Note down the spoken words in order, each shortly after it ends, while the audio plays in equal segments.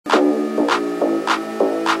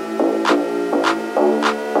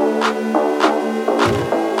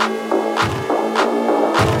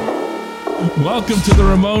Welcome to the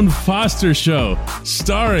Ramon Foster Show,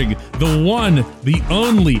 starring the one, the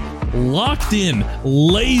only, locked in,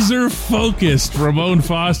 laser-focused Ramon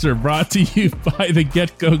Foster, brought to you by the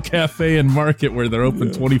Get-Go Cafe and Market, where they're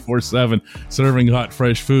open 24/7, serving hot,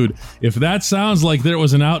 fresh food. If that sounds like there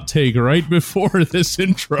was an outtake right before this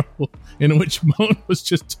intro, in which Moan was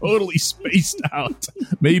just totally spaced out,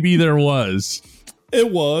 maybe there was. It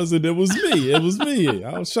was, and it was me. It was me.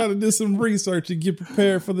 I was trying to do some research and get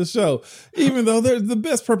prepared for the show, even though the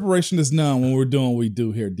best preparation is none when we're doing what we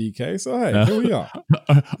do here, DK. So, hey, here we are.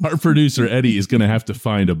 Our producer, Eddie, is going to have to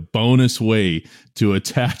find a bonus way to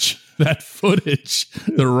attach that footage,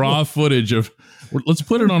 the raw footage of... Let's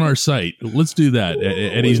put it on our site. Let's do that.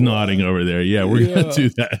 Eddie's nodding over there. Yeah, we're going to do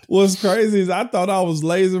that. What's crazy is I thought I was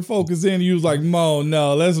laser focused in. You was like, Mo,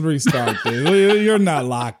 no, let's restart this. You're not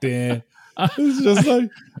locked in. It's just like,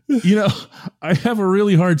 I have a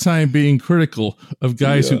really hard time being critical of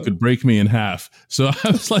guys who could break me in half. So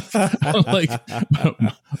I was like,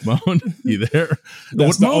 Moan, you there?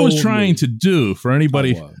 What Mo was trying to do, for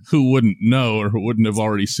anybody who wouldn't know or who wouldn't have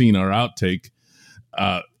already seen our outtake,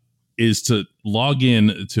 is to log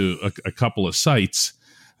in to a couple of sites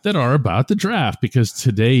that are about the draft, because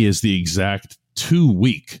today is the exact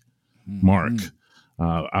 2-week mark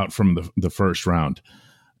out from the first round.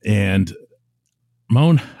 And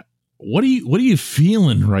Moan, what are you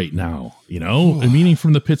feeling right now? Meaning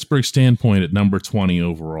from the Pittsburgh standpoint at number 20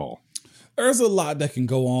 overall. There's a lot that can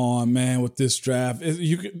go on, man, with this draft.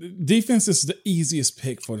 Defense is the easiest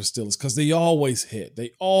pick for the Steelers because they always hit.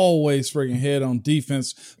 They always friggin' hit on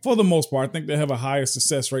defense for the most part. I think they have a higher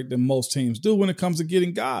success rate than most teams do when it comes to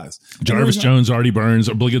getting guys. Jarvis Jones, Artie Burns,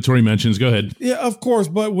 obligatory mentions. Go ahead. Yeah, of course.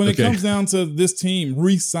 But when it comes down to this team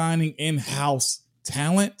re-signing in-house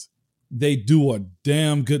talent, they do a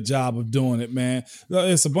damn good job of doing it, man.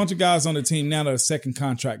 It's a bunch of guys on the team now that are second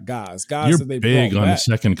contract guys. You're that they big on the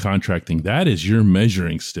second contract thing. That is your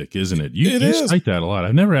measuring stick, isn't it? You cite that a lot.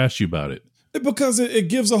 I've never asked you about it. Because it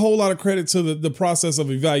gives a whole lot of credit to the process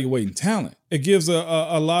of evaluating talent. It gives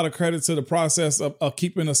a lot of credit to the process of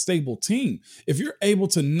keeping a stable team. If you're able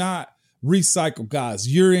to not recycle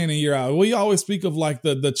guys year in and year out, we always speak of like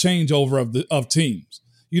the changeover of teams.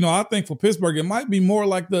 I think for Pittsburgh, it might be more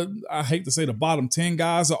like I hate to say the bottom 10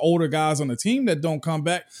 guys or older guys on the team that don't come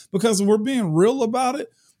back, because we're being real about it.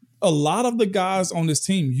 A lot of the guys on this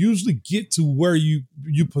team usually get to where you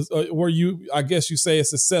I guess you say a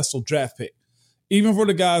successful draft pick. Even for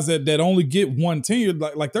the guys that only get one tenure,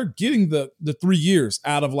 like they're getting the 3 years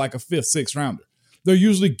out of like a 5th, 6th rounder. They're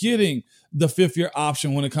usually getting the 5th-year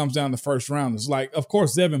option when it comes down to first rounders. Like, of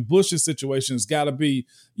course, Devin Bush's situation has got to be,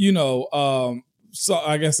 so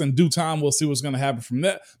I guess in due time, we'll see what's going to happen from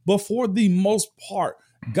that. But for the most part,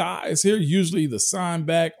 guys here usually either sign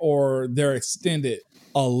back or they're extended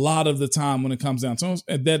a lot of the time when it comes down to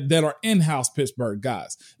them that are in-house Pittsburgh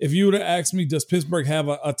guys. If you were to ask me, does Pittsburgh have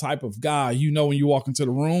a type of guy, when you walk into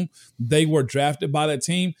the room, they were drafted by that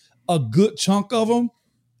team, a good chunk of them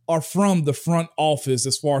are from the front office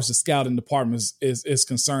as far as the scouting department is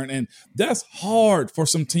concerned. And that's hard for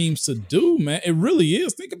some teams to do, man. It really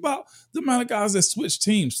is. Think about the amount of guys that switch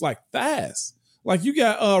teams like fast. Like you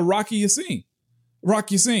got Rocky Yassin. I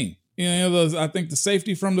think the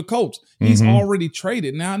safety from the Colts. He's already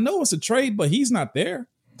traded. Now I know it's a trade, but he's not there.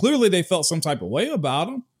 Clearly they felt some type of way about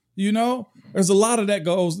him. There's a lot of that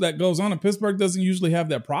goes on, and Pittsburgh doesn't usually have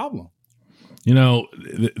that problem.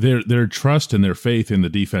 Their trust and their faith in the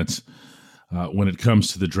defense when it comes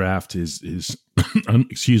to the draft is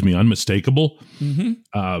unmistakable.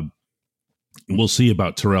 We'll see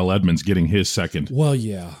about Terrell Edmonds getting his second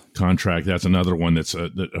contract. That's another one that's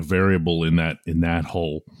a variable in that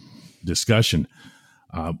whole discussion.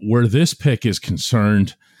 Where this pick is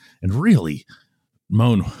concerned, and really,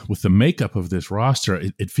 Moan, with the makeup of this roster,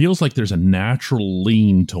 it feels like there's a natural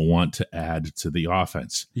lean to want to add to the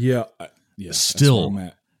offense. Yeah.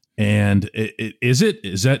 Still, and is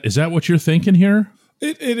that what you're thinking here?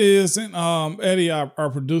 It is, and Eddie, our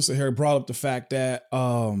producer here, brought up the fact that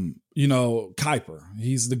Kuiper,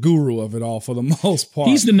 he's the guru of it all for the most part.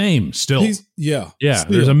 He's the name still. Still.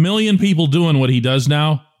 There's a million people doing what he does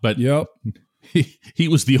now, but he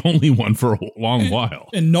was the only one for a long while,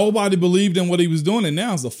 and nobody believed in what he was doing. And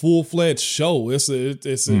now it's a full-fledged show. It's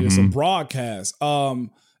a broadcast.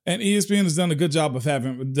 And ESPN has done a good job of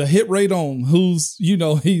having the hit rate on who's,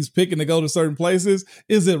 he's picking to go to certain places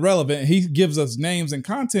is irrelevant. He gives us names and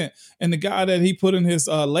content. And the guy that he put in his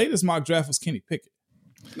latest mock draft was Kenny Pickett.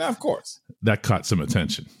 Now, of course, that caught some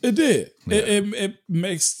attention. It did. Yeah. It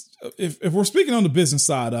makes, if we're speaking on the business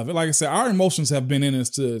side of it, like I said, our emotions have been in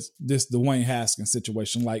this Dwayne Haskins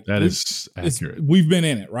situation. Like that is accurate. We've been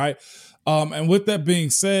in it, right? And with that being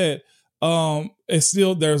said, it's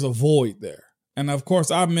still, there's a void there. And of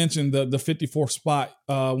course, I mentioned the 54th spot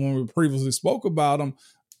when we previously spoke about him,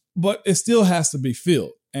 but it still has to be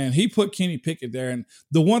filled. And he put Kenny Pickett there. And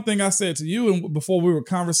the one thing I said to you and before we were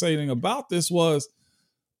conversating about this was,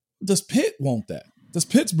 does Pitt want that? Does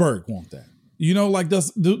Pittsburgh want that? You know, like do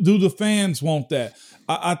the fans want that?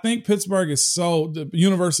 I think Pittsburgh is the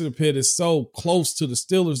University of Pitt is so close to the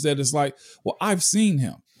Steelers that it's like, well, I've seen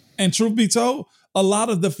him. And truth be told, a lot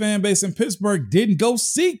of the fan base in Pittsburgh didn't go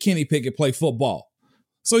see Kenny Pickett play football.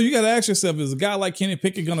 So you got to ask yourself, is a guy like Kenny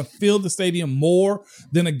Pickett going to fill the stadium more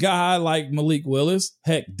than a guy like Malik Willis?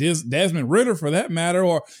 Heck, Desmond Ridder for that matter,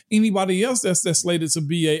 or anybody else that's slated to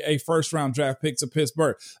be a first-round draft pick to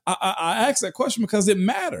Pittsburgh? I ask that question because it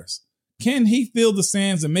matters. Can he fill the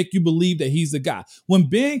stands and make you believe that he's the guy? When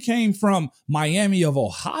Ben came from Miami of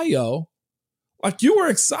Ohio, like you were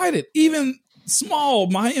excited, even small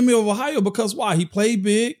Miami of Ohio, because why? He played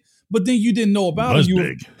big, but then you didn't know about him.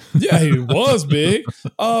 Big. Yeah, he was big.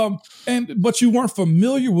 But you weren't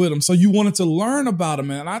familiar with him, so you wanted to learn about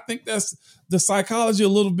him. And I think that's the psychology a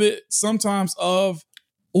little bit sometimes of,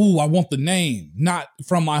 oh, I want the name, not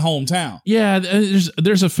from my hometown. Yeah,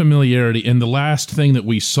 there's a familiarity. And the last thing that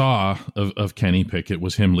we saw of Kenny Pickett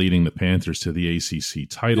was him leading the Panthers to the ACC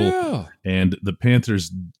title. Yeah. And the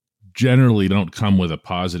Panthers generally don't come with a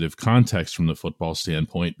positive context from the football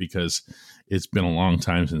standpoint because it's been a long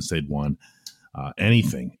time since they'd won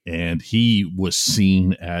anything. And he was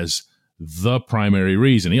seen as the primary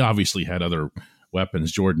reason. He obviously had other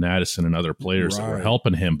weapons, Jordan Addison and other players that were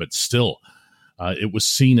helping him, but still, it was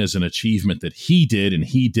seen as an achievement that he did, and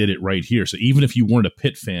he did it right here. So even if you weren't a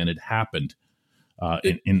Pitt fan, it happened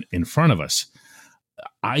in front of us.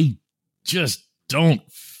 I just don't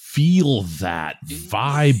feel that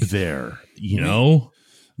vibe there, you know?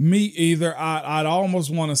 Me either. I'd almost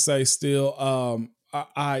want to say still,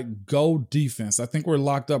 I go defense. I think we're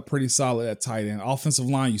locked up pretty solid at tight end. Offensive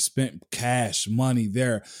line, you spent cash money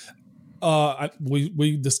there.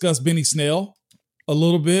 We discussed Benny Snell a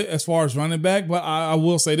little bit as far as running back, but I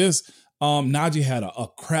will say this. Najee had a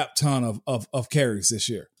crap ton of carries this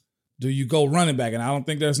year. Do you go running back? And I don't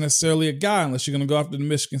think there's necessarily a guy unless you're going to go after the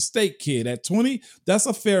Michigan State kid. At 20, that's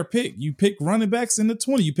a fair pick. You pick running backs in the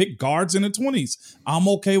 20. You pick guards in the 20s. I'm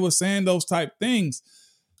okay with saying those type things.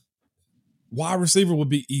 Wide receiver would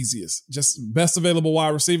be easiest. Just best available wide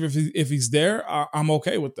receiver. If he's there, I'm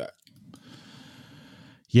okay with that.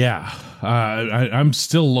 Yeah. I'm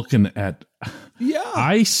still looking at... Yeah.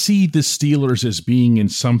 I see the Steelers as being in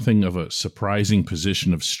something of a surprising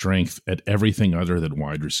position of strength at everything other than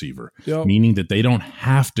wide receiver, meaning that they don't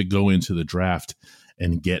have to go into the draft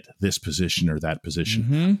and get this position or that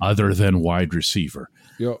position other than wide receiver.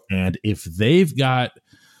 Yep. And if they've got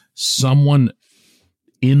someone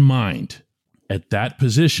in mind at that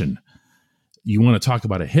position, you want to talk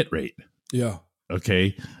about a hit rate. Yeah.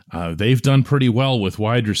 Okay. They've done pretty well with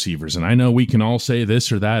wide receivers. And I know we can all say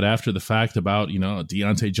this or that after the fact about,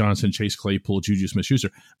 Deontay Johnson, Chase Claypool, Juju Smith-Schuster.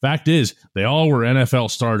 Fact is, they all were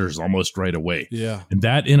NFL starters almost right away. Yeah. And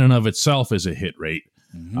that in and of itself is a hit rate.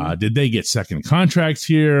 Did they get second contracts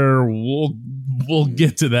here? We'll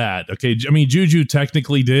get to that. Okay. I mean, Juju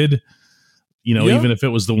technically did, even if it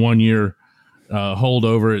was the 1 year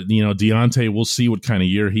holdover, Deontay, we'll see what kind of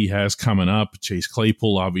year he has coming up. Chase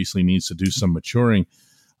Claypool obviously needs to do some maturing,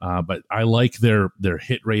 but I like their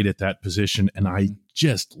hit rate at that position, and I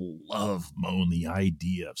just love, Moan, the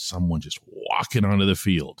idea of someone just walking onto the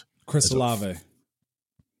field. Chris Olave.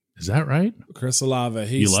 Is that right? Chris Olave.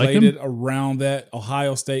 He's slated around that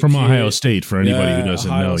Ohio State From kid. Ohio State, for anybody who doesn't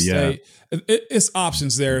know. State. Yeah. It's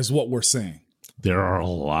options there is what we're saying. There are a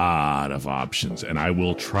lot of options, and I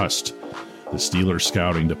will trust the Steelers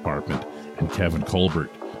scouting department and Kevin Colbert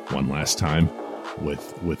one last time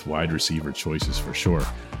with wide receiver choices for sure.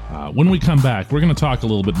 When we come back, we're going to talk a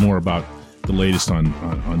little bit more about the latest on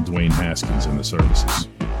Dwayne Haskins and the services.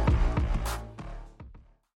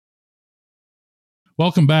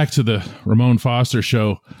 Welcome back to the Ramon Foster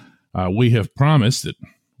Show. We have promised that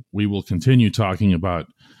we will continue talking about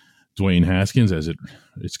Dwayne Haskins as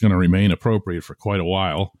it's going to remain appropriate for quite a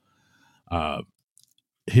while.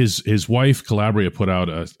 His wife, Calabria, put out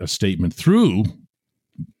a statement through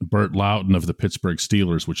Bert Loughton of the Pittsburgh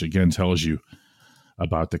Steelers, which again tells you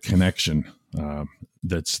about the connection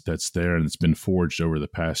that's there and it's been forged over the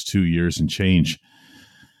past 2 years and change.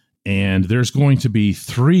 And there's going to be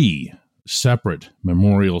 3 separate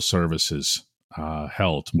memorial services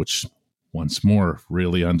held, which once more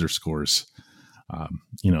really underscores,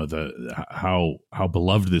 how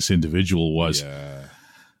beloved this individual was.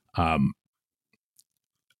 Yeah.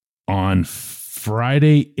 On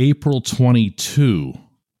Friday, April 22,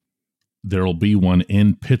 there will be one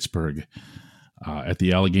in Pittsburgh at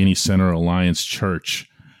the Allegheny Center Alliance Church.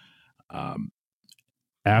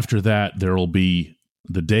 After that, there will be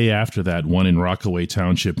the day after that one in Rockaway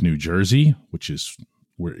Township, New Jersey, which is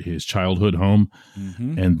where his childhood home.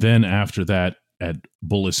 Mm-hmm. And then after that at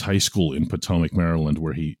Bullis High School in Potomac, Maryland,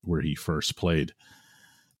 where he first played.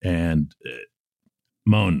 And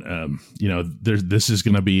Moan, this is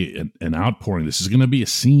going to be an outpouring. This is going to be a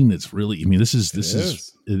scene that's really, now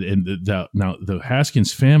the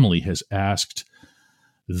Haskins family has asked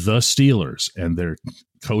the Steelers and their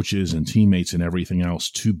coaches and teammates and everything else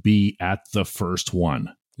to be at the first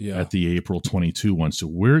one, at the April 22 one. So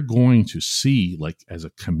we're going to see, like, as a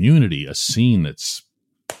community, a scene that's,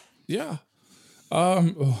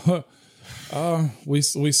 we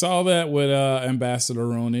saw that with Ambassador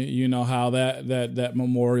Rooney. You know how that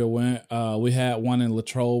memorial went. We had one in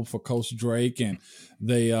Latrobe for Coach Drake, and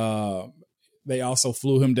they also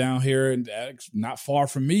flew him down here, and not far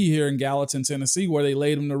from me here in Gallatin, Tennessee, where they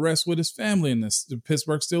laid him to rest with his family. And the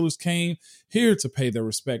Pittsburgh Steelers came here to pay their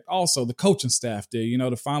respect. Also, the coaching staff did,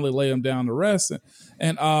 to finally lay him down to rest.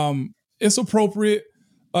 And it's appropriate.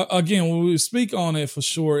 Again, when we speak on it, for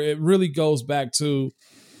sure, it really goes back to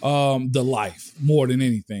the life more than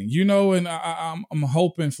anything, and I'm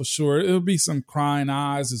hoping for sure it'll be some crying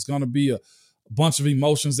eyes. It's going to be a bunch of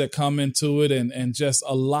emotions that come into it, and just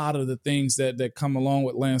a lot of the things that come along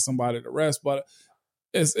with laying somebody to rest. But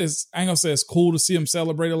it's I ain't gonna say it's cool to see him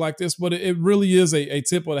celebrated like this, but it really is a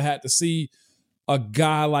tip of the hat to see a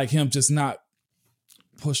guy like him just not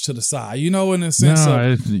pushed to the side, in a sense.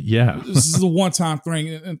 This is a one-time thing,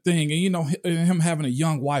 and him having a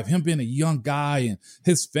young wife, him being a young guy, and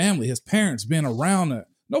his family, his parents being around it.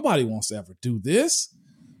 Nobody wants to ever do this.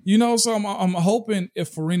 So I'm hoping, if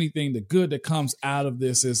for anything, the good that comes out of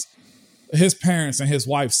this is his parents and his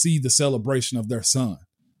wife see the celebration of their son,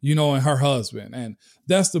 and her husband. And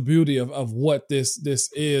that's the beauty of what this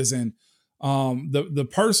is. And the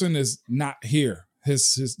person is not here.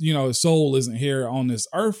 His soul isn't here on this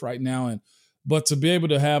earth right now. But to be able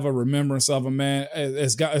to have a remembrance of a man,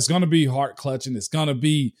 it's going to be heart clutching. It's going to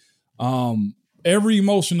be every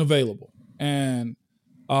emotion available. And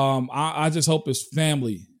I just hope his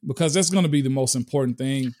family, because that's going to be the most important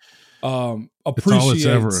thing.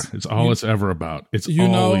 It's all it's ever about.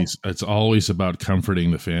 It's always about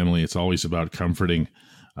comforting the family. It's always about comforting,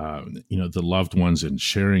 the loved ones, and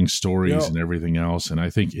sharing stories and everything else. And I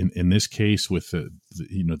think in this case, with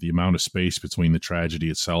the amount of space between the tragedy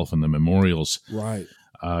itself and the memorials, right?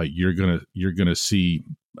 You're gonna see,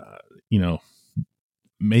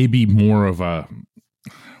 maybe more of a,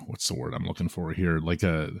 what's the word I'm looking for here? Like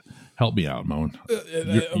help me out, Moan.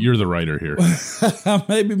 You're the writer here.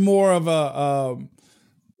 Maybe more of a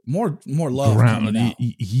more love coming out.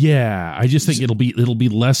 Yeah, I just think it'll be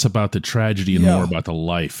less about the tragedy and more about the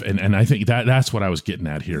life, and I think that's what I was getting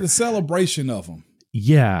at here. The celebration of them.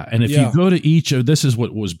 Yeah, and if you go to each of, this is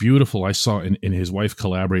what was beautiful. I saw in his wife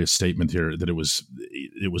Calabria's statement here that it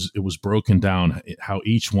was broken down how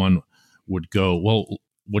each one would go. Well,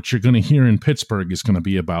 what you're going to hear in Pittsburgh is going to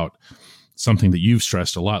be about something that you've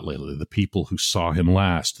stressed a lot lately: the people who saw him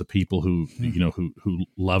last, the people who who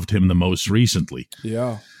loved him the most recently.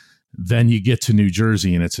 Yeah. Then you get to New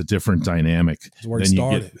Jersey, and it's a different dynamic. That's where it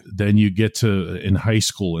started. Then you get to in high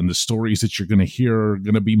school, and the stories that you're going to hear are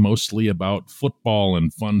going to be mostly about football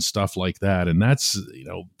and fun stuff like that. And that's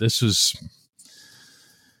this is,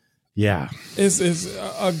 It's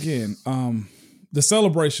again. The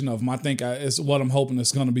celebration of them, I think, is what I'm hoping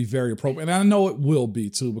is going to be very appropriate. And I know it will be,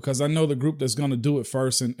 too, because I know the group that's going to do it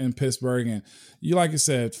first in Pittsburgh. And like you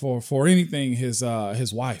said, for anything, his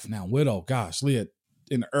wife, now widow, Leah,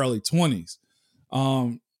 in the early 20s,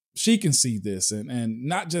 she can see this and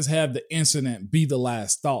not just have the incident be the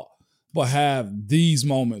last thought, but have these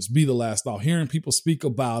moments be the last thought. Hearing people speak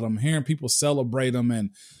about him, hearing people celebrate him, and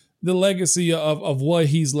the legacy of what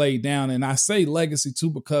he's laid down. And I say legacy, too,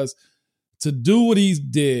 because to do what he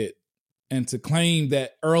did and to claim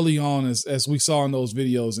that early on, as we saw in those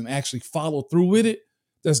videos, and actually follow through with it,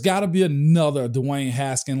 there's got to be another Dwayne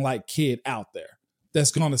Haskins-like kid out there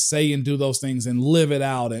that's going to say and do those things and live it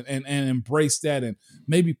out and embrace that, and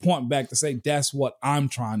maybe point back to say, that's what I'm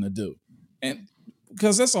trying to do. And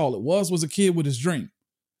because that's all it was a kid with his dream.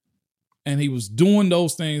 And he was doing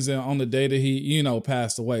those things on the day that he,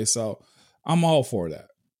 passed away. So I'm all for that.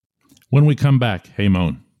 When we come back, Hey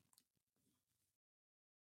Mon.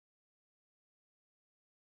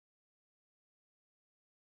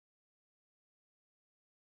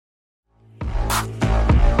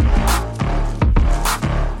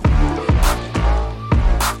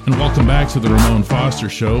 And welcome back to the Ramon Foster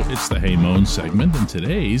Show. It's the Hey Mon segment, and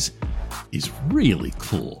today's is really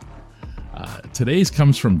cool. Today's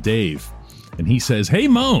comes from Dave, and he says, "Hey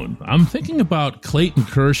Mon, I'm thinking about Clayton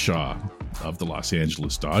Kershaw of the Los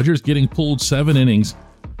Angeles Dodgers getting pulled 7 innings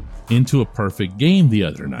into a perfect game the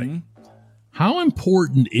other night. How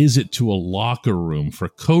important is it to a locker room for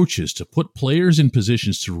coaches to put players in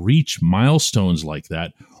positions to reach milestones like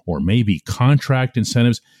that, or maybe contract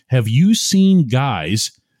incentives? Have you seen guys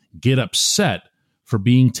get upset for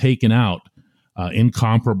being taken out in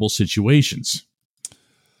comparable situations?"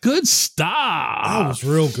 Good stuff. That was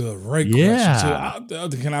real good. Great question,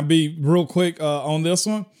 too. Can I be real quick on this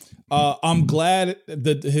one? I'm glad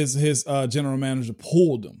that his general manager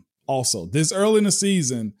pulled him also. This early in the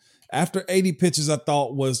season, after 80 pitches, I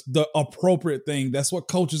thought was the appropriate thing. That's what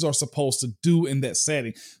coaches are supposed to do in that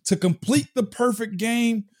setting. To complete the perfect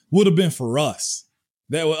game would have been for us.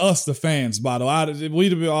 That were us, the fans, by the way.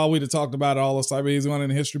 We'd have talked about it all the time. He's one in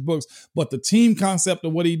the history books. But the team concept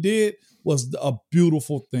of what he did was a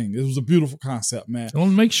beautiful thing. It was a beautiful concept, man. Well,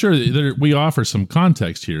 make sure that we offer some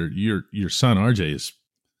context here. Your son, RJ, is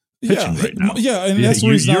pitching right now. Yeah, and that's the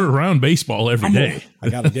reason you're around baseball every day. I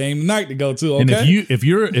got a game tonight to go to. Okay? And if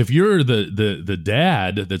you're the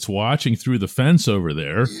dad that's watching through the fence over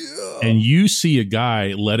there, and you see a guy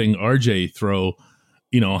letting RJ throw,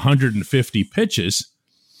 150 pitches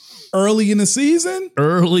early in the season,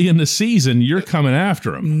 you're coming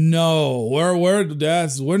after him. No,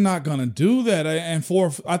 we're not going to do that. And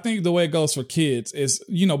I think the way it goes for kids is,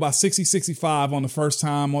 by 60, 65 on the first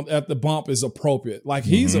time at the bump is appropriate. Like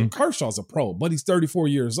Kershaw's a pro, but he's 34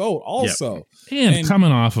 years old also. Yep. And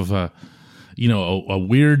coming off of a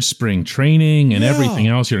weird spring training and everything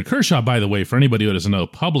else here. And Kershaw, by the way, for anybody who doesn't know,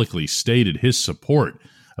 publicly stated his support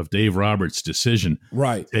of Dave Roberts' decision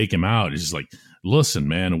to take him out. It's just like, listen,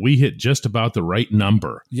 man, we hit just about the right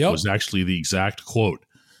number. Was actually the exact quote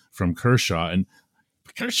from Kershaw. And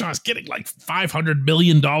Kershaw's getting like $500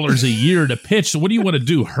 million a year to pitch. So what do you want to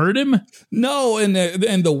do? Hurt him? No. And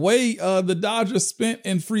the way the Dodgers spent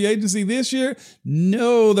in free agency this year,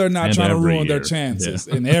 no, they're not trying to ruin their chances.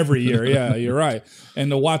 And every year. Yeah, you're right. And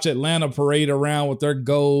to watch Atlanta parade around with their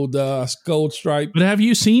gold stripe. But have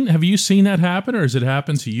you seen that happen, or has it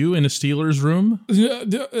happened to you in a Steelers room?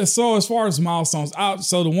 Yeah, so as far as milestones,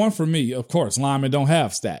 so the one for me, of course, linemen don't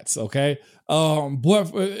have stats. Okay.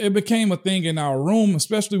 But it became a thing in our room,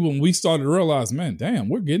 especially when we started to realize, man, damn,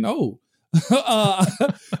 we're getting old.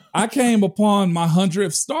 I came upon my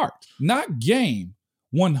 100th start, not game,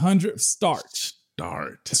 100th start.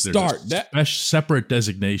 That separate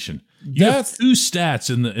designation. You have 2 stats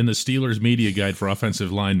in the Steelers media guide for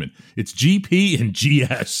offensive linemen. It's GP and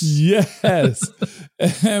GS. Yes.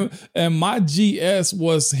 and my GS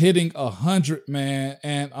was hitting 100, man.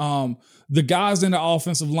 And the guys in the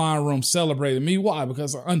offensive line room celebrated me. Why?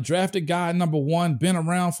 Because an undrafted guy, number 1, been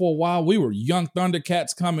around for a while. We were young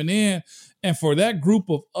Thundercats coming in. And for that group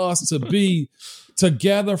of us to be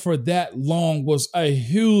together for that long was a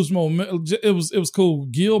huge moment. It was cool.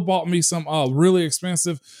 Gil bought me some really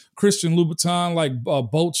expensive Christian Louboutin, like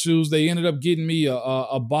boat shoes. They ended up getting me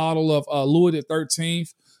a bottle of Louis XIII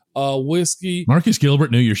whiskey. Marcus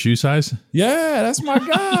Gilbert knew your shoe size? Yeah, that's my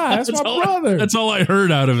guy. That's my brother. That's all I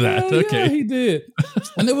heard out of that. Yeah, okay. Yeah, he did.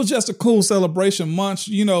 And it was just a cool celebration. Munch,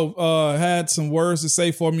 had some words to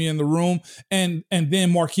say for me in the room. And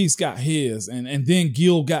then Marquise got his. And then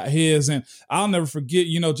Gil got his. And I'll never forget,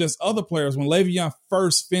 just other players. When Le'Veon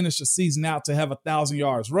first finished the season out to have 1,000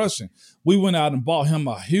 yards rushing, we went out and bought him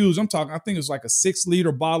I think it was like a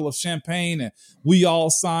 6-liter bottle of champagne. And we all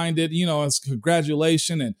signed it, as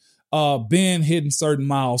congratulations. And Ben hitting certain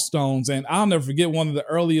milestones. And I'll never forget, one of the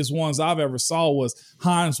earliest ones I've ever saw was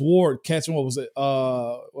Hines Ward catching, what was it?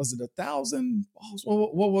 Was it 1,000?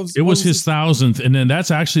 What was it? Was his 1,000th. And then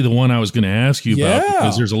that's actually the one I was going to ask you about,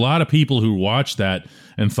 because there's a lot of people who watched that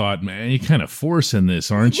and thought, man, you're kind of forcing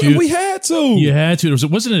this, aren't you? We had to. You had to.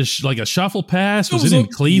 Wasn't it like a shuffle pass? Was it in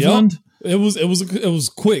Cleveland? Yep. It was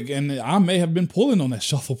quick, and I may have been pulling on that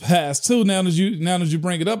shuffle pass too. Now that you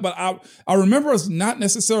bring it up, but I remember us not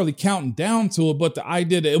necessarily counting down to it, but the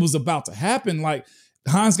idea that it was about to happen. Like,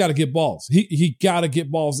 Hines got to get balls. He got to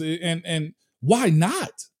get balls, and why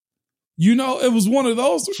not? It was one of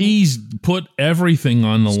those. He's put everything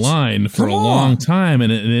on the line for a long time,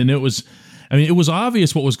 and it was. I mean, it was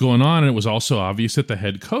obvious what was going on, and it was also obvious that the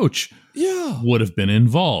head coach would have been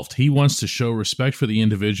involved. He wants to show respect for the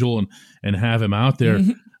individual and have him out there.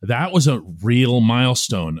 that was a real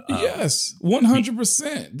milestone. Yes,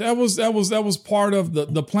 100%. That was part of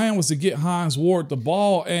the plan, was to get Hines Ward the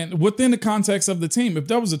ball, and within the context of the team, if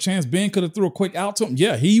there was a chance Ben could have threw a quick out to him,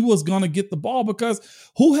 yeah, he was going to get the ball, because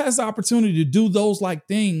who has the opportunity to do those like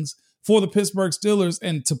things for the Pittsburgh Steelers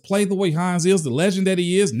and to play the way Hines is, the legend that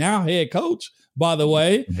he is, now head coach, by the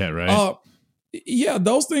way. Yeah, right. Yeah,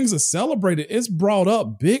 those things are celebrated. It's brought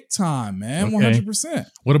up big time, man. Okay. 100%.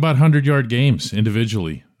 What about 100-yard games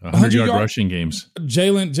individually? 100-yard rushing games.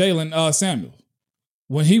 Jalen Samuel.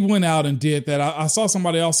 When he went out and did that, I saw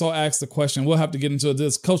somebody also ask the question. We'll have to get into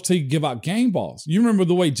this. Coach T give out game balls. You remember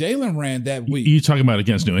the way Jalen ran that week? You talking about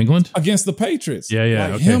against New England? Against the Patriots.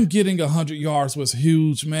 Yeah. Like him getting 100 yards was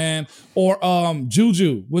huge, man. Or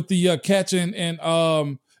Juju with the catch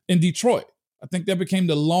in Detroit. I think that became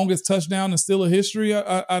the longest touchdown in Steelers history,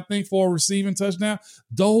 I think, for a receiving touchdown.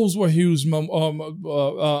 Those were huge accolades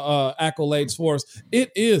for us.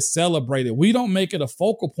 It is celebrated. We don't make it a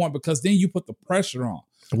focal point, because then you put the pressure on.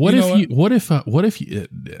 What if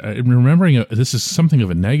I'm remembering, this is something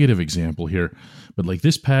of a negative example here, but like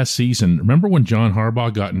this past season, remember when John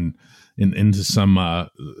Harbaugh got into some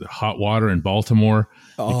hot water in Baltimore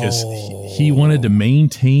because he wanted to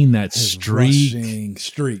maintain that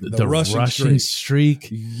rushing streak.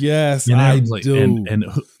 Yes, I do. And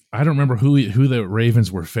I don't remember who the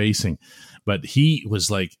Ravens were facing, but he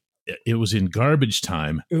was like, it was in garbage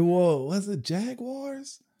time. Was it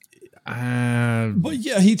Jaguars? But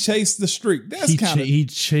yeah, he chased the streak. He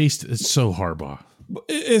chased. It's so Harbaugh.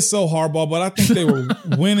 It's so hardball, but I think they were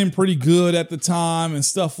winning pretty good at the time and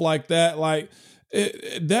stuff like that. Like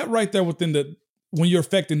that right there when you're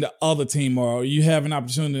affecting the other team, or you have an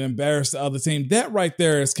opportunity to embarrass the other team, that right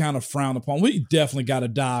there is kind of frowned upon. We definitely got to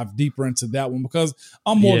dive deeper into that one, because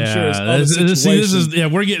I'm more than sure it's other situations.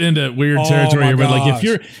 We're getting into weird territory here. But like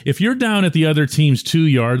if you're down at the other team's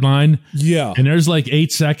 2-yard line, and there's like 8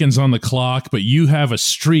 seconds on the clock, but you have a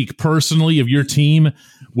streak personally of your team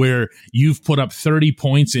where you've put up 30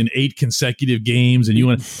 points in 8 consecutive games, and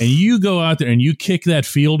you go out there and you kick that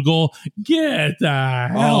field goal, get the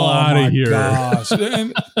hell out of here. Gosh.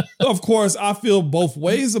 And of course, I feel both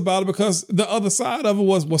ways about it, because the other side of it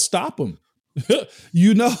was stop them.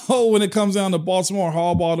 When it comes down to Baltimore,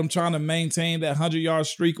 Harbaugh, them trying to maintain that 100-yard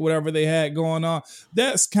streak, whatever they had going on,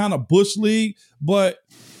 that's kind of Bush League, but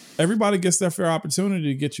everybody gets their fair opportunity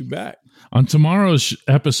to get you back. On tomorrow's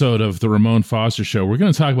episode of the Ramon Foster Show, we're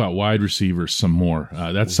going to talk about wide receivers some more.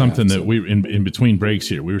 That's something that we in between breaks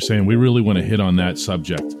here, we were saying we really want to hit on that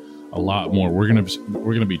subject a lot more. We're going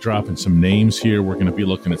to be dropping some names here. We're going to be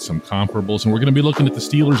looking at some comparables, and we're going to be looking at the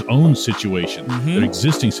Steelers' own situation, their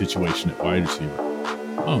existing situation at wide receiver.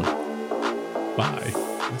 Oh, bye.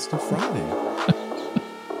 It's the Friday.